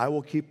saying, I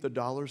will keep the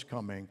dollars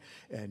coming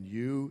and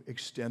you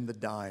extend the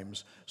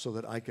dimes so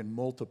that I can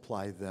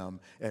multiply them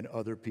and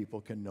other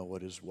people can know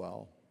it as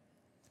well.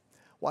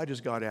 Why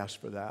does God ask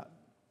for that?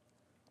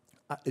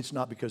 It's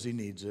not because he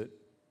needs it.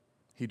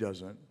 He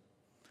doesn't.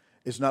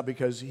 It's not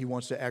because he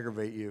wants to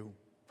aggravate you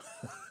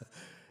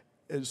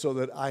and so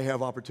that I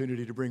have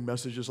opportunity to bring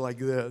messages like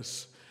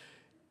this.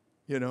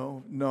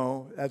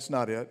 No, that's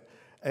not it.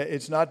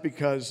 It's not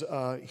because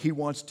he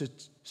wants to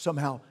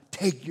somehow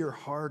take your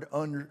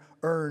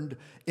hard-earned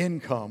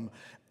income.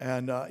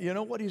 And you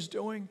know what he's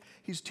doing?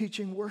 He's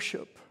teaching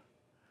worship.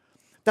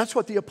 That's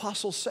what the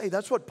apostles say.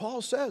 That's what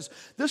Paul says.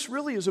 This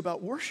really is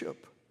about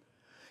worship.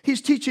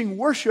 He's teaching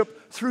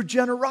worship through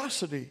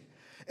generosity.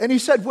 And he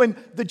said when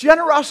the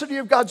generosity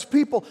of God's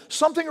people,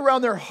 something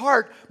around their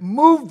heart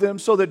moved them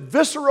so that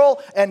visceral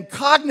and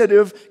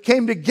cognitive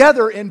came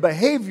together in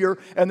behavior,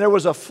 and there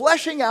was a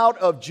fleshing out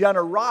of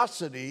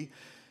generosity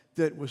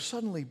that was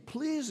suddenly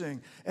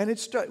pleasing. And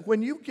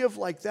when you give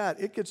like that,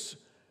 it gets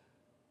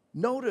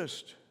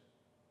noticed.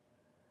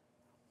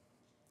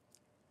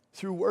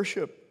 Through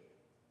worship,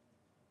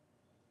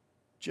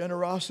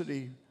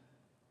 generosity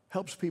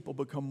helps people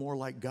become more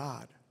like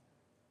God.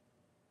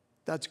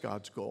 That's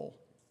God's goal.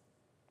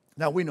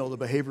 Now, we know the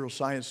behavioral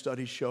science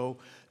studies show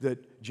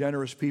that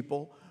generous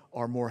people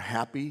are more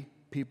happy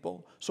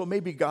people. So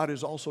maybe God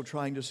is also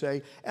trying to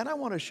say, and I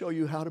want to show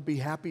you how to be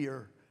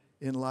happier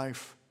in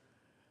life.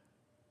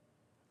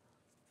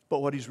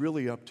 But what he's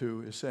really up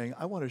to is saying,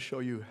 I want to show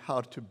you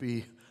how to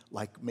be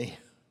like me.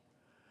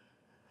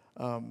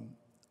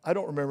 I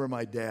don't remember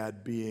my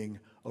dad being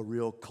a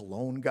real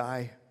cologne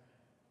guy,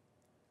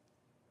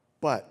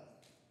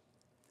 but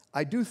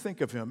I do think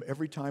of him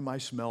every time I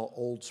smell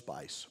Old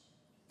Spice.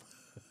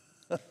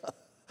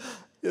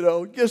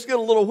 Just get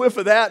a little whiff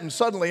of that and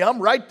suddenly I'm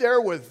right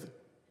there with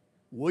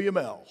William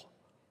L.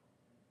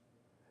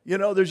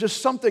 There's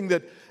just something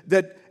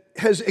that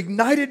has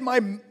ignited my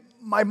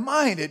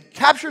mind. It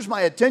captures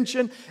my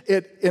attention.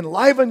 It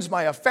enlivens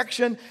my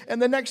affection. And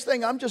the next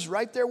thing, I'm just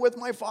right there with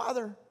my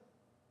father.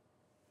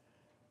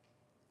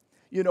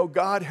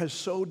 God has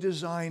so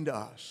designed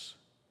us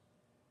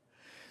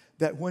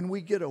that when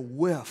we get a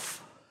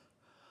whiff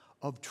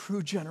of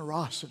true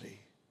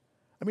generosity,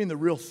 I mean the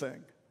real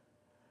thing,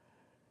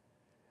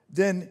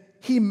 then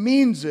he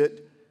means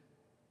it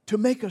to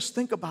make us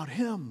think about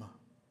him.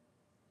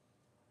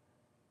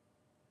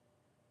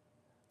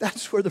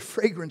 That's where the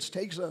fragrance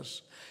takes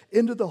us,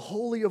 into the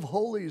Holy of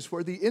Holies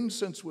where the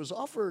incense was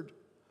offered,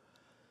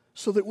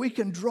 so that we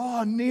can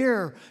draw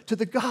near to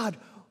the God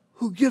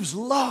who gives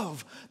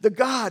love, the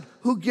God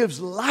who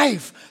gives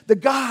life, the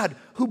God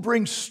who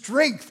brings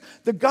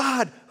strength, the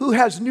God who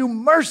has new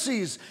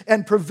mercies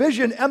and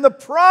provision and the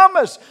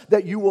promise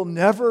that you will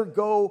never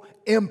go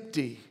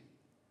empty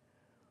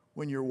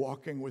when you're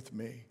walking with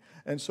me.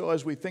 And so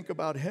as we think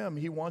about him,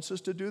 he wants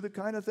us to do the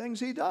kind of things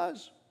he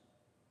does.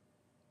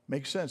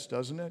 Makes sense,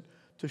 doesn't it?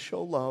 To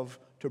show love,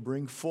 to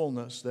bring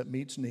fullness that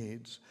meets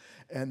needs,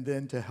 and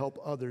then to help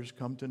others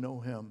come to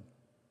know him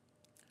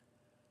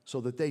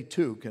so that they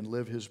too can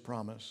live his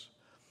promise.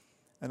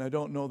 And I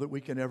don't know that we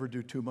can ever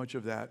do too much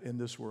of that in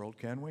this world,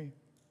 can we?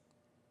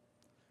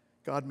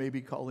 God may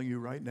be calling you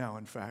right now,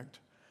 in fact,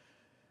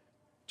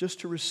 just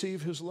to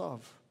receive his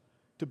love,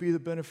 to be the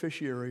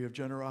beneficiary of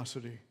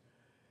generosity.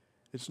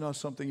 It's not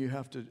something you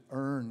have to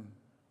earn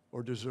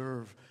or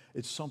deserve.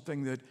 It's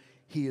something that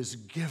he is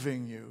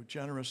giving you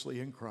generously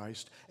in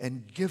Christ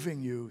and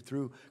giving you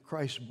through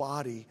Christ's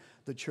body,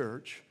 the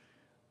church.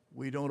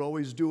 We don't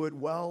always do it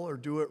well or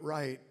do it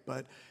right,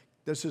 but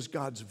this is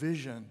God's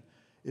vision,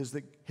 is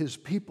that his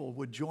people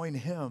would join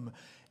him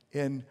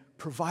in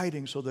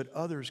providing so that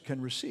others can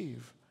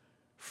receive.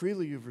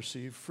 Freely you've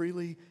received,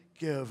 freely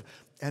give.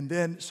 And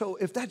then, so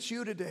if that's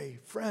you today,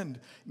 friend,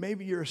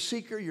 maybe you're a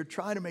seeker, you're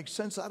trying to make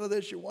sense out of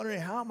this, you're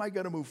wondering, how am I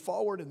going to move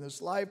forward in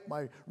this life?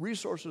 My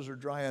resources are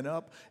drying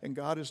up, and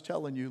God is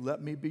telling you,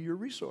 let me be your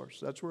resource.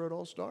 That's where it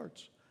all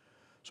starts.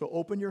 So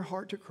open your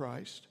heart to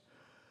Christ.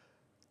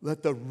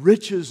 Let the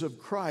riches of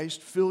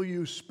Christ fill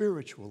you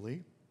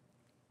spiritually.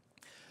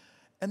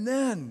 And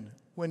then,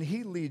 when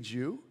he leads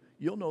you,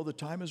 you'll know the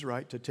time is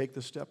right to take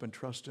the step and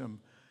trust him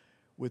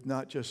with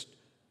not just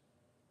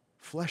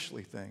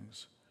fleshly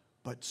things,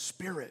 but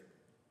spirit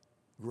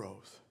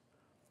growth.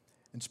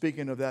 And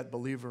speaking of that,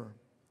 believer,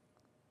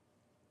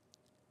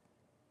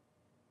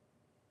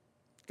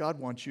 God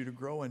wants you to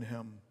grow in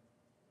Him.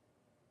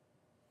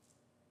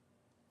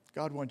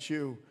 God wants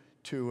you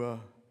to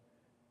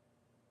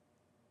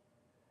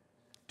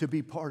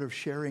be part of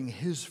sharing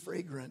His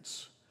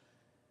fragrance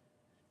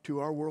to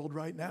our world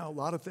right now. A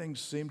lot of things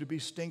seem to be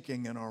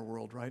stinking in our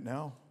world right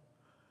now.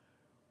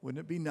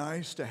 Wouldn't it be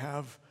nice to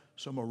have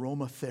some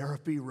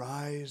aromatherapy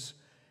rise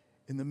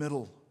in the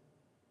middle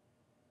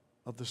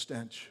of the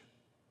stench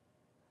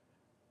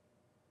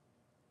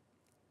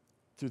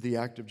through the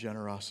act of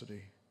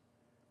generosity?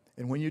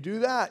 And when you do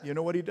that, you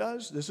know what He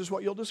does? This is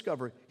what you'll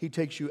discover. He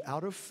takes you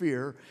out of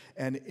fear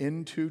and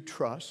into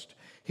trust.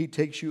 He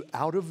takes you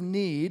out of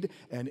need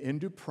and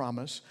into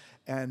promise.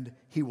 And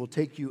He will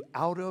take you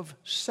out of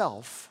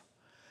self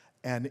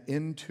and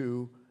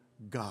into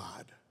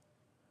God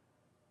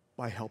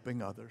by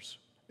helping others.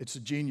 It's a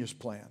genius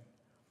plan.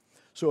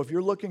 So if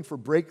you're looking for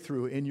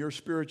breakthrough in your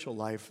spiritual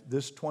life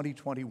this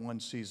 2021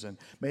 season,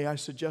 may I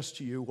suggest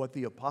to you what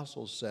the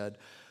apostles said?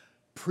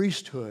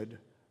 Priesthood,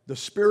 the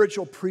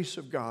spiritual priests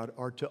of God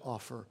are to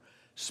offer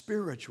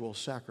spiritual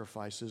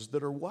sacrifices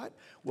that are what?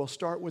 We'll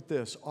start with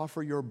this.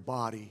 Offer your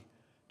body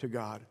to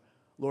God.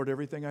 Lord,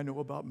 everything I know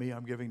about me,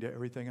 I'm giving to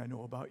everything I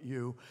know about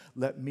you.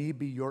 Let me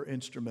be your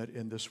instrument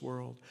in this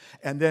world.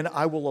 And then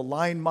I will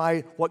align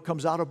what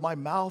comes out of my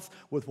mouth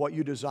with what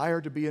you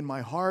desire to be in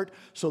my heart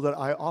so that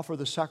I offer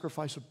the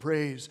sacrifice of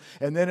praise.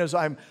 And then as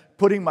I'm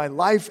putting my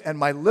life and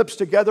my lips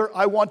together,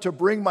 I want to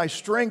bring my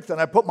strength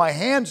and I put my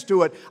hands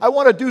to it. I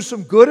want to do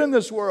some good in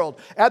this world,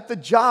 at the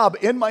job,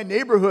 in my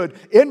neighborhood,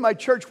 in my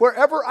church,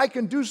 wherever I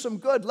can do some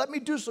good. Let me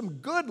do some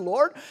good,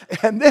 Lord.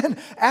 And then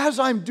as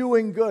I'm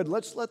doing good,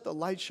 let's let the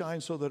light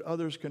shine so that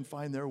others can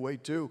find their way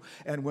too.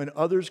 And when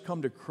others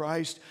come to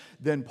Christ,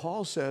 then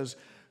Paul says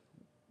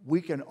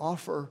we can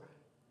offer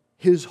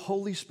His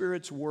Holy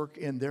Spirit's work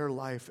in their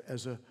life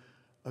as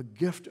a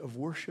gift of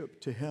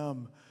worship to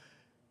Him.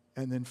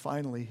 And then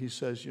finally, he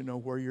says, you know,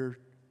 where your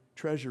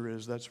treasure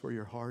is, that's where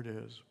your heart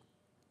is.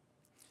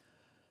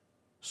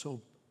 So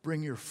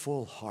bring your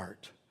full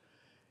heart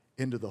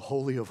into the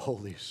Holy of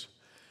Holies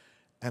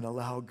and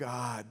allow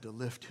God to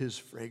lift His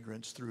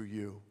fragrance through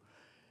you.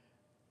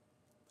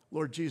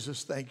 Lord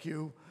Jesus, thank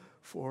you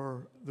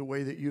for the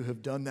way that you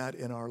have done that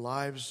in our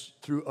lives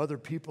through other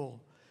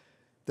people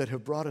that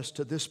have brought us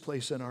to this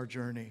place in our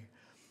journey.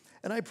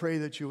 And I pray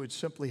that you would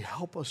simply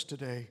help us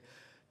today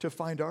to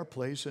find our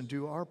place and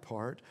do our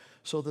part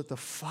so that the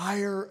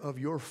fire of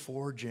your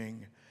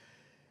forging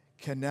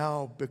can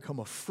now become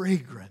a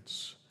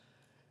fragrance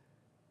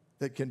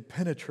that can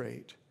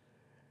penetrate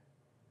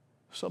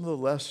some of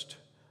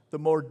the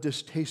more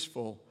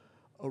distasteful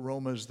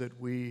aromas that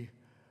we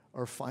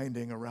are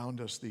finding around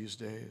us these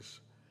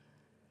days.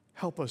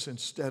 Help us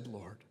instead,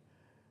 Lord,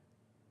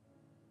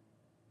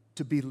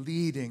 to be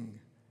leading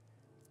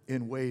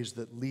in ways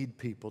that lead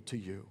people to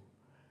you.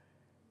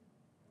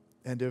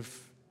 And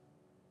if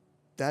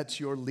that's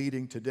your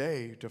leading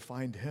today to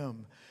find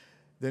Him,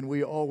 then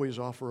we always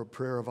offer a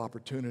prayer of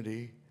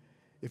opportunity.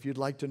 If you'd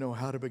like to know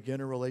how to begin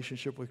a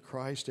relationship with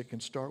Christ, it can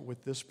start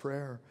with this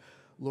prayer.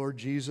 Lord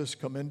Jesus,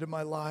 come into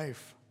my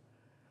life.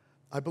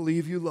 I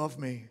believe you love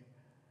me.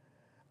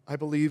 I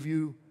believe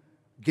you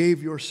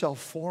gave yourself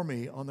for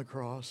me on the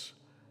cross.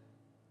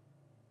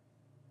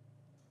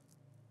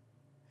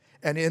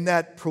 And in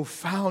that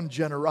profound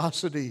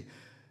generosity,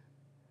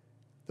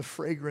 the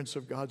fragrance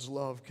of God's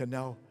love can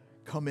now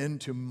come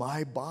into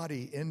my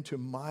body, into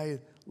my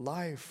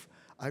life.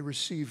 I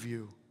receive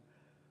you.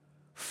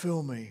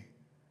 Fill me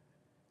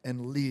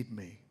and lead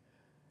me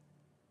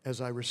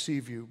as I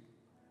receive you.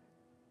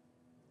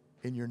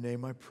 In your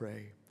name I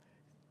pray.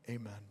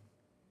 Amen.